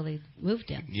haven't really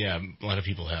moved in. Yeah, a lot of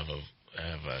people have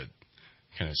a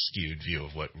kind of skewed view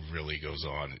of what really goes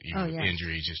on,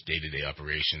 injuries, just day-to-day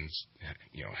operations,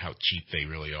 how cheap they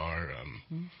really are.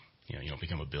 You don't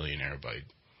become a billionaire by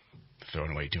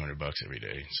throwing away $200 every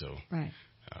day. So, right.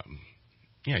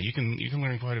 You can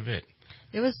learn quite a bit.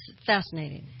 It was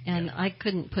fascinating, and I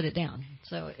couldn't put it down.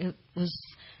 So it was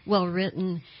well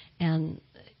written, and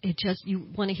it just, you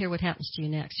want to hear what happens to you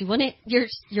next.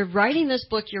 You're writing this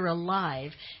book, you're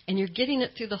alive, and you're getting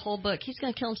it through the whole book. He's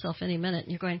going to kill himself any minute,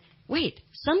 and you're going, wait,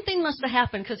 something must have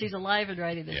happened because he's alive and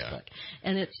writing this book,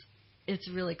 and it's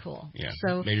really cool. Yeah.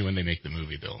 So maybe when they make the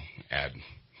movie, they'll add.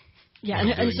 Yeah,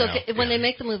 and so when they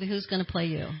make the movie, who's going to play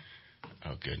you?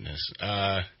 Oh goodness.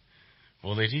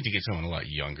 Well, they need to get someone a lot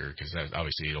younger, because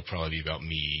obviously it'll probably be about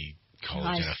me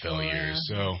college High NFL school, years.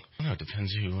 yeah. So I don't know. It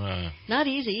depends who. Not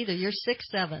easy either. You're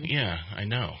 6'7". Yeah, I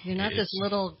know. You're not this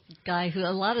little guy who.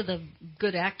 A lot of the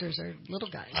good actors are little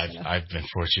guys. I've been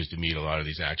fortunate to meet a lot of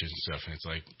these actors and stuff, and it's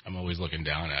like I'm always looking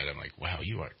down at them, like, wow,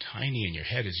 you are tiny and your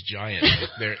head is giant. Like,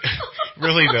 they're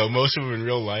really though. Most of them in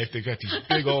real life, they've got these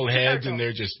big old heads, and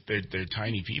they're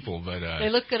tiny people, but they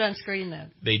look good on screen though.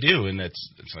 They do, and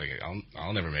it's like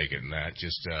I'll never make it in that.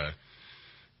 Just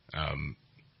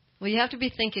Well, you have to be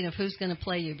thinking of who's going to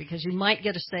play you because you might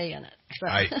get a say in it. So.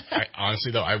 I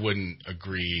honestly, though, I wouldn't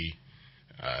agree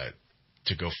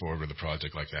to go forward with a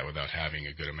project like that without having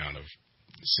a good amount of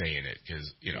say in it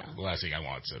because, the last thing I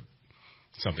want is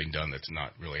something done that's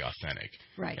not really authentic.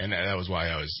 Right. And that was why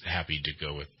I was happy to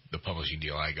go with the publishing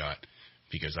deal I got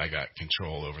because I got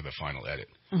control over the final edit.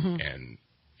 Mm-hmm. And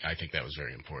I think that was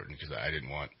very important because I didn't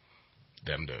want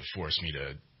them to force me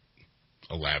to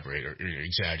elaborate or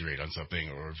exaggerate on something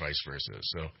or vice versa.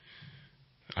 So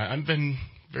I've been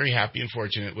very happy and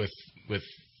fortunate with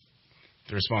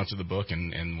the response to the book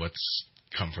and what's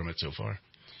come from it so far.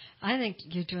 I think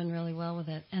you're doing really well with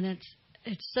it. And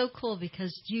it's so cool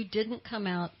because you didn't come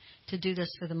out to do this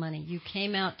for the money. You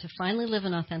came out to finally live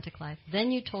an authentic life. Then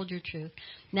you told your truth.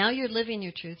 Now you're living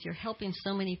your truth. You're helping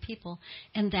so many people.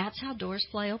 And that's how doors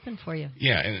fly open for you.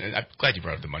 Yeah, and I'm glad you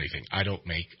brought up the money thing. I don't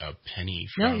make a penny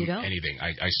from anything.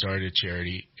 I started a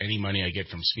charity. Any money I get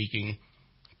from speaking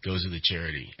goes to the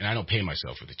charity. And I don't pay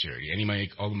myself for the charity.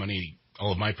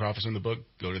 All of my profits on the book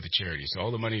go to the charity. So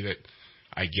all the money that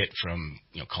I get from,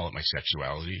 call it my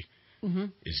sexuality,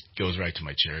 goes right to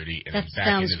my charity. And that back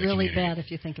sounds into the really community. bad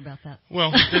if you think about that.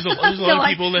 Well, there's a lot of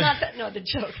people that... No, the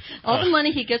joke. All the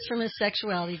money he gets from his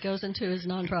sexuality goes into his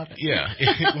nonprofit. Yeah.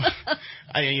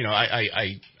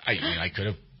 I could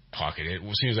have pocketed it.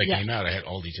 As soon as I came out, I had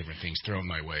all these different things thrown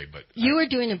my way. But you are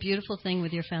doing a beautiful thing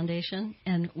with your foundation,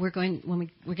 and we're going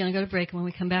to go to break. And when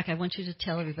we come back, I want you to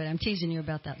tell everybody. I'm teasing you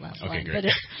about that last line, great.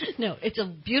 But it's a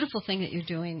beautiful thing that you're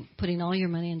doing, putting all your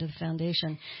money into the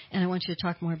foundation. And I want you to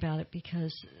talk more about it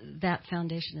because that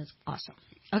foundation is awesome.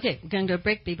 Okay, we're going to go to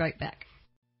break. Be right back.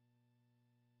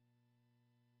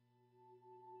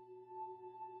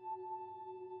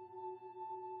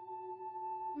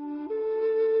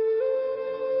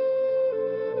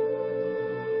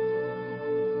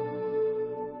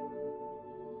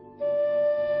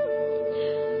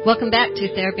 Welcome back to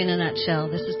Therapy in a Nutshell.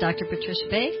 This is Dr. Patricia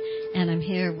Bay, and I'm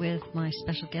here with my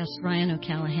special guest, Ryan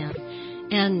O'Callaghan.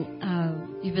 And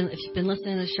if you've been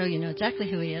listening to the show, you know exactly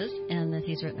who he is, and that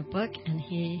he's written a book, and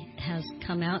he has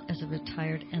come out as a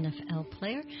retired NFL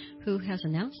player who has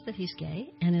announced that he's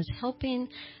gay and is helping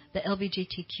the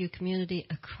LGBTQ community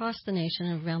across the nation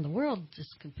and around the world,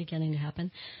 just beginning to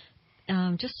happen,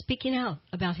 just speaking out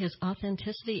about his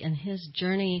authenticity and his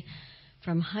journey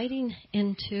from hiding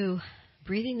into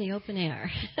breathing the open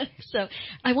air. So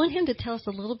I want him to tell us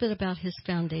a little bit about his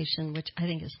foundation, which I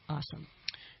think is awesome.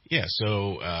 Yeah,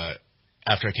 so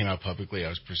after I came out publicly, I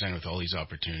was presented with all these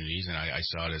opportunities, and I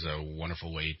saw it as a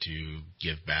wonderful way to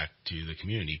give back to the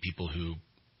community, people who,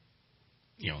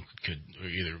 could or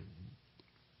either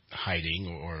hiding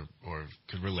or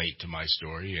could relate to my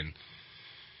story. And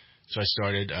so I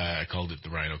started, I called it the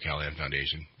Ryan O'Callaghan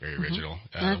Foundation, very original.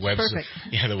 That's perfect.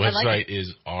 Yeah, the website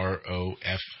is rofdn.org.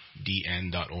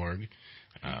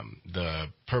 The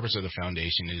purpose of the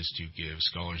foundation is to give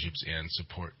scholarships and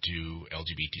support to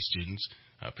LGBT students,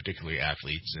 particularly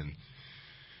athletes. And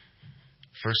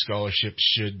first scholarship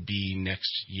should be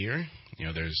next year.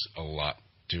 There's a lot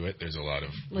to it. There's a lot of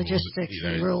logistics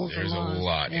and rules. There's and laws. A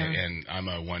lot, yeah. and I'm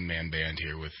a one-man band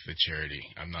here with the charity.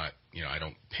 I'm not, I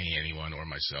don't pay anyone or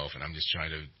myself, and I'm just trying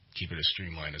to keep it as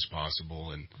streamlined as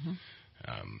possible. And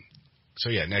so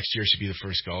yeah, next year should be the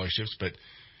first scholarships. But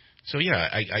so yeah,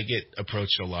 I get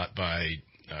approached a lot by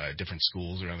different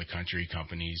schools around the country,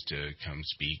 companies to come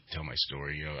speak, tell my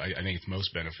story. I think it's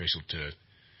most beneficial to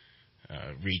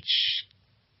reach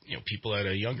people at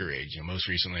a younger age. Most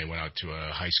recently, I went out to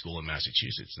a high school in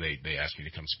Massachusetts. They asked me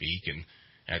to come speak, and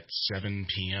at 7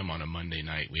 p.m. on a Monday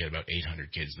night, we had about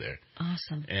 800 kids there.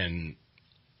 Awesome. And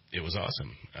it was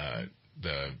awesome.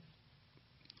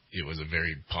 It was a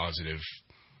very positive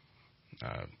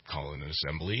call in an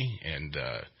assembly, and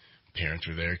parents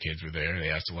were there, kids were there.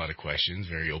 They asked a lot of questions,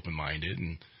 very open-minded,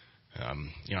 and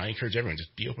I encourage everyone,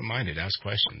 just be open-minded, ask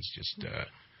questions,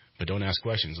 but don't ask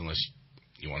questions unless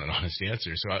you want an honest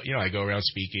answer. So, I go around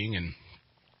speaking, and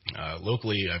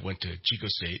locally I went to Chico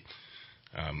State.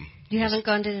 You haven't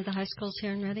gone to any of the high schools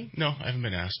here in Reading? No, I haven't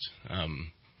been asked.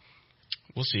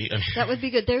 We'll see. That would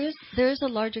be good. There is a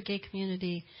larger gay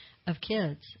community of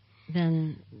kids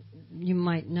than you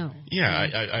might know.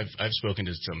 Yeah, I've spoken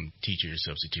to some teachers,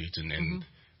 substitutes, and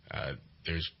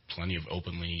There's plenty of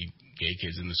openly gay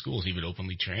kids in the schools, even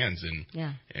openly trans.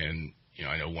 And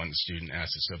I know one student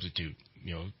asked the substitute,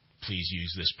 please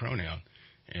use this pronoun.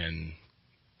 And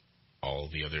all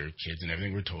the other kids and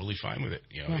everything were totally fine with it.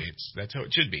 That's how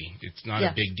it should be. It's not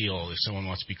a big deal. If someone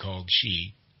wants to be called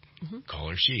she, call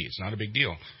her she. It's not a big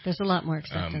deal. There's a lot more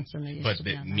acceptance than there used to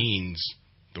be. But it means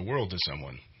the world to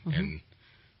someone. And,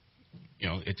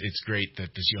 it's great that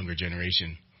this younger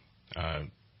generation,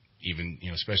 even,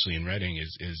 especially in Reading,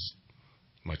 is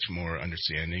much more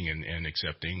understanding and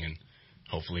accepting. And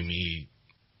hopefully me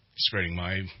spreading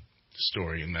my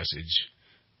story and message,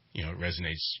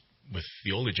 resonates with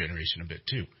the older generation a bit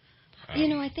too.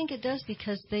 I think it does,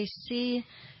 because they see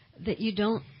that you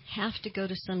don't have to go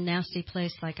to some nasty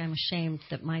place like, I'm ashamed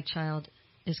that my child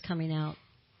is coming out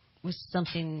with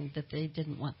something that they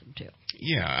didn't want them to.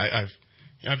 Yeah,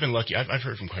 I've been lucky. I've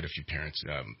heard from quite a few parents.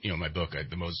 My book, I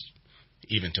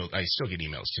still get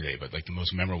emails today, but like the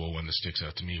most memorable one that sticks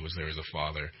out to me was there was a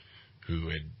father who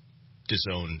had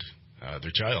disowned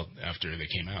their child after they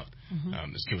came out.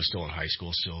 This kid was still in high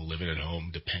school, still living at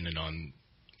home, dependent on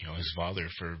his father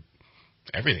for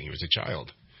everything. He was a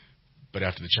child. But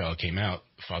after the child came out,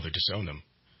 the father disowned him.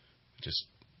 Just,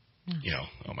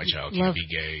 my child can't be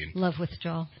gay. And, love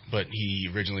withdrawal. But he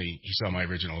saw my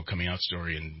original coming out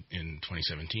story in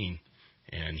 2017,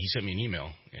 and he sent me an email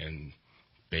and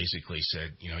basically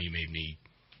said, you made me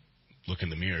look in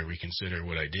the mirror, reconsider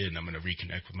what I did, and I'm going to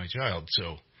reconnect with my child.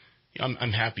 So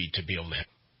I'm happy to be able to have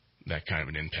that kind of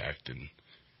an impact. And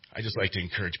I just like to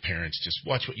encourage parents, just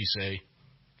watch what you say.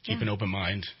 Keep an open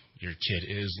mind. Your kid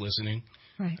is listening.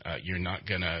 Right. You're not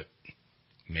going to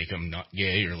make them not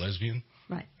gay or lesbian.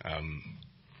 Right.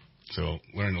 So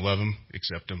learn to love them,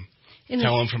 accept them,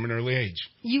 tell them from an early age.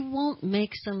 You won't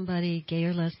make somebody gay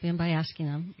or lesbian by asking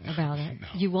them about it. No.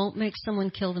 You won't make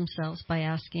someone kill themselves by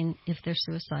asking if they're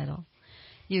suicidal.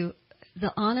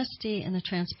 The honesty and the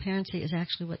transparency is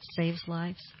actually what saves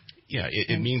lives. Yeah,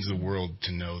 it means the world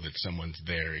to know that someone's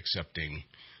there accepting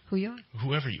who you are,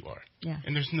 whoever you are. Yeah.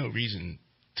 And there's no reason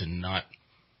to not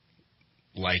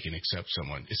like and accept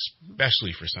someone,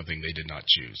 especially for something they did not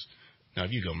choose. Now,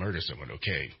 if you go murder someone,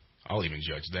 okay, I'll even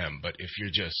judge them. But if you're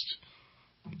just,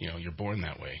 you're born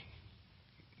that way,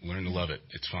 learn to love it.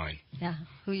 It's fine. Yeah,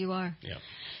 who you are. Yeah.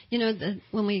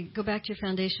 When we go back to your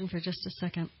foundation for just a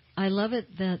second, I love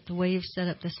it that the way you've set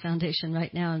up this foundation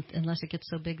right now, unless it gets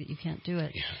so big that you can't do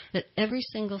it, that every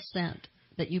single cent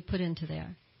that you put into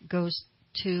there goes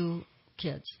to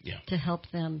kids to help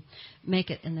them make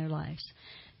it in their lives.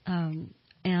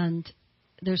 And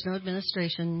there's no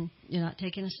administration. You're not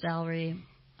taking a salary.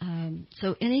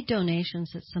 So any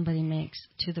donations that somebody makes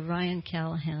to the Ryan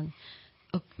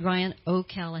O.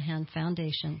 Callahan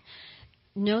Foundation,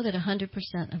 know that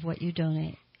 100% of what you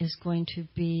donate is going to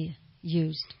be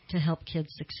used to help kids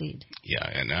succeed. Yeah,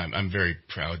 and I'm very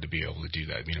proud to be able to do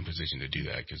that, be in a position to do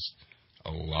that, because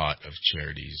a lot of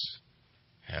charities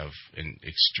have an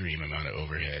extreme amount of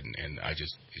overhead, and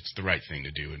it's the right thing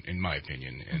to do, in my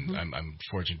opinion, and I'm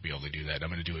fortunate to be able to do that. I'm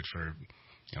going to do it for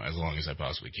as long as I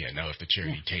possibly can. Now, if the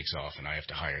charity takes off and I have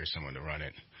to hire someone to run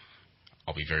it,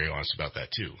 I'll be very honest about that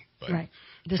too. But right.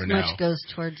 This for much now, goes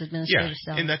towards administrative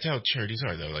salary. And that's how charities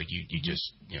are, though. Like you just,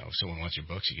 if someone wants your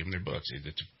books, you give them their books.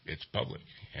 It's public,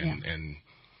 and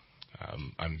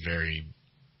I'm very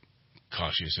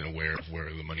cautious and aware of where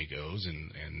the money goes,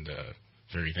 and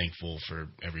very thankful for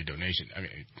every donation. I mean,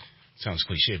 it sounds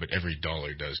cliche, but every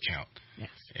dollar does count. Yes.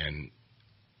 And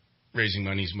raising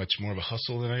money is much more of a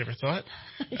hustle than I ever thought.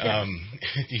 Yes.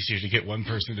 It's easier to get one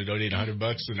person to donate $100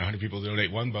 than 100 people to donate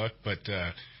 $1, but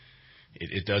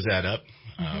it does add up.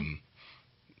 I'm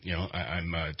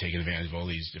taking advantage of all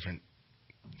these different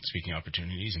speaking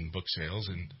opportunities and book sales,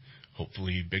 and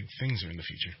hopefully big things are in the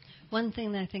future. One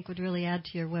thing that I think would really add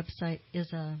to your website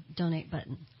is a donate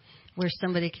button, where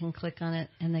somebody can click on it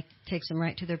and it takes them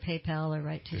right to their PayPal or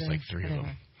right to There's their like 3 whatever. of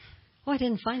them. Oh, I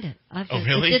didn't find it.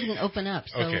 Really? It didn't open up.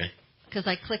 So, okay. Because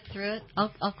I clicked through it.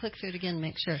 I'll click through it again and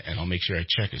make sure. And I'll make sure I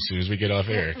check as soon as we get off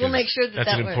air. We'll make sure that's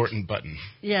that an works. important button.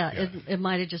 Yeah. It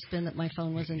might have just been that my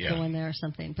phone wasn't going there or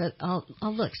something. But I'll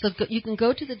look. So you can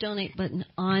go to the donate button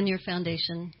on your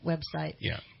foundation website.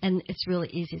 Yeah. And it's really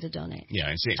easy to donate. Yeah.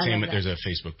 And same there's a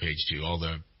Facebook page too. All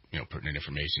the pertinent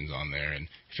information's on there. And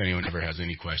if anyone ever has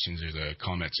any questions, there's a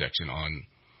comment section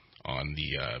on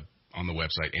the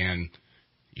website, and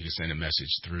you can send a message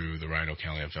through the Ryan O.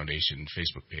 Callahan Foundation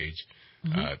Facebook page.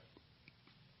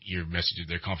 Your messages,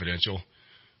 they're confidential.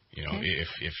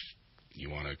 If you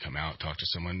want to come out, talk to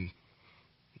someone,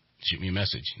 shoot me a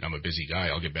message. I'm a busy guy.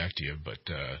 I'll get back to you, but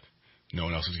no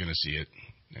one else is going to see it.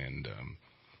 And,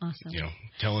 awesome.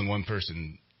 Telling one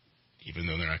person even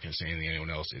though they're not going to say anything to anyone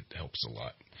else, it helps a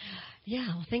lot. Yeah,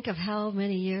 well, think of how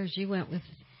many years you went with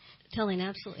telling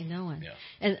absolutely no one. Yeah.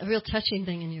 And a real touching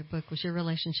thing in your book was your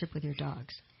relationship with your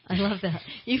dogs. I love that.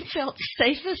 You felt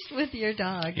safest with your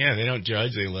dog. Yeah, they don't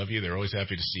judge. They love you. They're always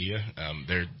happy to see you.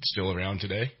 They're still around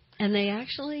today. And they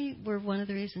actually were one of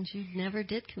the reasons you never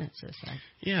did commit suicide.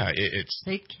 Yeah,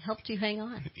 they helped you hang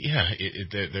on. Yeah,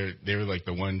 they're like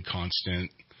the one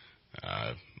constant.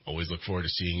 Always look forward to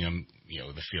seeing them.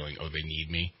 The feeling, oh, they need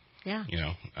me. Yeah.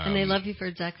 And they love you for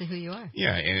exactly who you are.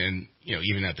 Yeah, and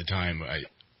even at the time,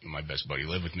 my best buddy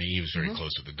lived with me. He was very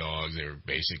close with the dogs. They were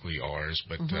basically ours,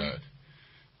 but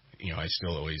I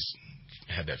still always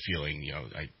had that feeling.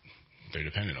 They're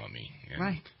dependent on me. And,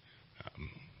 right.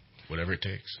 Whatever it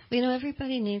takes. Well,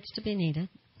 everybody needs to be needed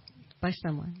by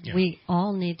someone. Yeah. We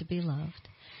all need to be loved,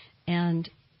 and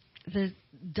the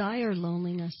dire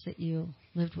loneliness that you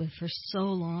lived with for so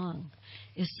long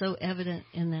is so evident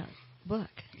in that book.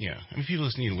 Yeah. I mean, people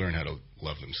just need to learn how to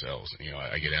love themselves.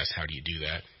 I get asked, how do you do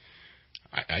that?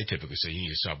 I typically say you need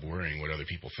to stop worrying what other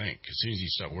people think. As soon as you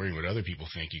stop worrying what other people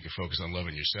think, you can focus on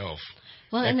loving yourself.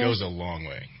 Well, that goes a long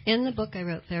way. In the book I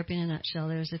wrote, Therapy in a Nutshell,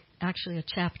 there's actually a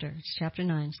chapter. It's chapter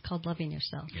 9. It's called Loving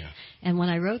Yourself. Yeah. And when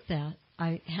I wrote that,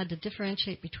 I had to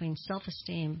differentiate between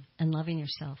self-esteem and loving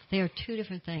yourself. They are two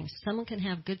different things. Someone can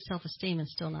have good self-esteem and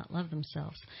still not love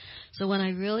themselves. So when I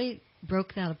really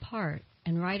broke that apart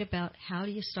and write about how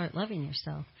do you start loving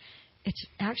yourself, it's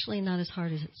actually not as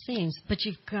hard as it seems, but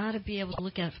you've got to be able to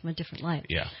look at it from a different light.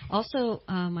 Yeah. Also,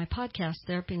 my podcast,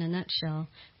 Therapy in a Nutshell,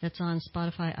 that's on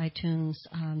Spotify, iTunes,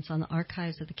 it's on the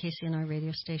archives of the KCNR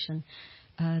radio station.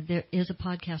 There is a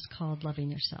podcast called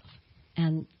Loving Yourself,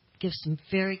 and gives some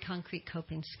very concrete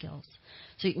coping skills.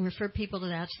 So you can refer people to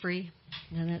that. It's free,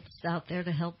 and it's out there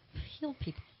to help heal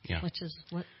people, which is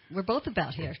what we're both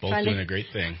about here. We're both doing a great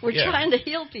thing. We're trying to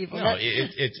heal people. No,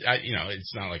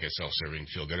 it's not like a self-serving,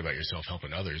 feel good about yourself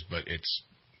helping others, but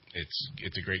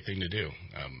it's a great thing to do.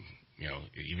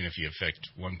 Even if you affect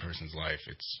one person's life,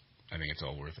 I think it's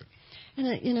all worth it.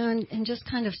 And and just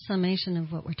kind of summation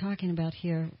of what we're talking about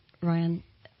here, Ryan,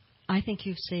 I think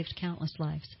you've saved countless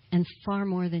lives, and far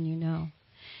more than you know.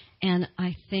 And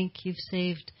I think you've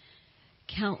saved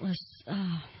countless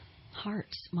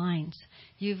hearts, minds.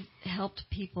 You've helped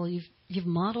people. You've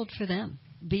modeled for them.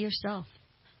 Be yourself.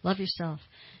 Love yourself.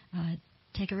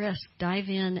 Take a risk. Dive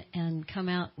in and come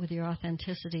out with your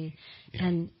authenticity. Yeah.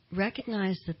 And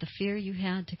recognize that the fear you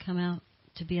had to come out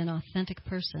to be an authentic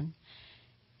person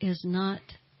is not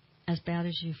as bad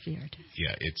as you feared.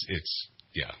 Yeah,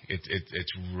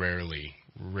 it's rarely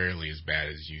as bad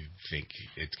as you think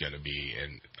it's going to be,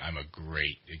 and I'm a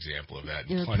great example of that.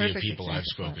 Plenty of people I've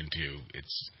spoken to,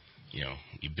 it's,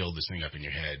 you build this thing up in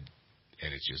your head,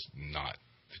 and it's just not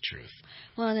the truth.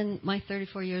 Well, and in my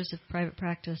 34 years of private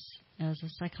practice as a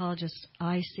psychologist,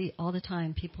 I see all the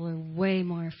time people are way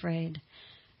more afraid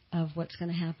of what's going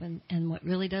to happen, and what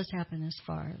really does happen is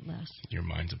far less. Your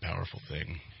mind's a powerful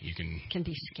thing. You can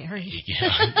be scary. Yeah,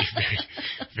 very,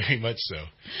 very much so.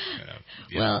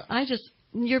 Well,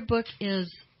 your book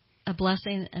is a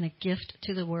blessing and a gift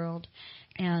to the world,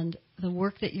 and the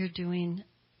work that you're doing,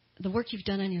 the work you've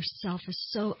done on yourself is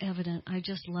so evident. I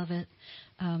just love it.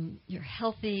 You're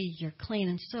healthy, you're clean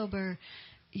and sober,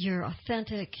 you're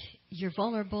authentic, you're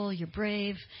vulnerable, you're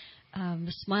brave.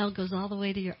 The smile goes all the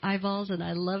way to your eyeballs, and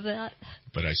I love that.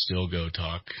 But I still go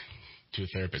talk to a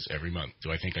therapist every month.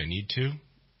 Do I think I need to?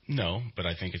 No, but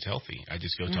I think it's healthy. I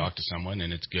just go talk to someone,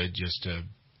 and it's good just to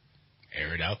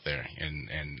air it out there.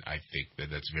 And I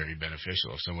think that's very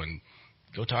beneficial. If someone,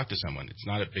 go talk to someone. It's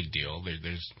not a big deal.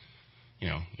 There's,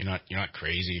 you're not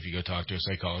crazy if you go talk to a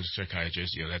psychologist,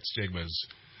 psychiatrist. That stigma's.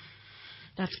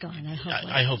 That's gone.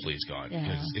 Hopefully it's gone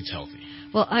because it's healthy.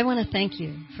 Well, I want to thank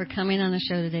you for coming on the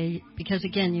show today because,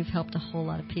 again, you've helped a whole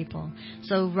lot of people.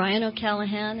 So Ryan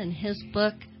O'Callaghan and his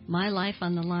book, My Life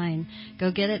on the Line,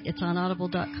 go get it. It's on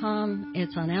audible.com.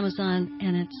 It's on Amazon,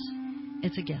 and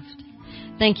it's a gift.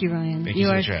 Thank you, Ryan. Thank you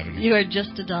so much for having me. You are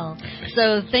just a doll.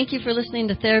 So thank you for listening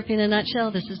to Therapy in a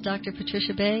Nutshell. This is Dr.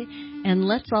 Patricia Bay, and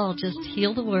let's all just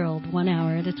heal the world 1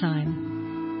 hour at a time.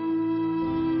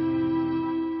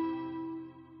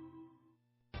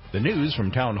 The news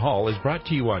from Town Hall is brought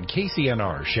to you on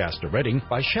KCNR Shasta Redding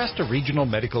by Shasta Regional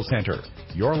Medical Center.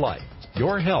 Your life,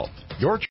 your health, your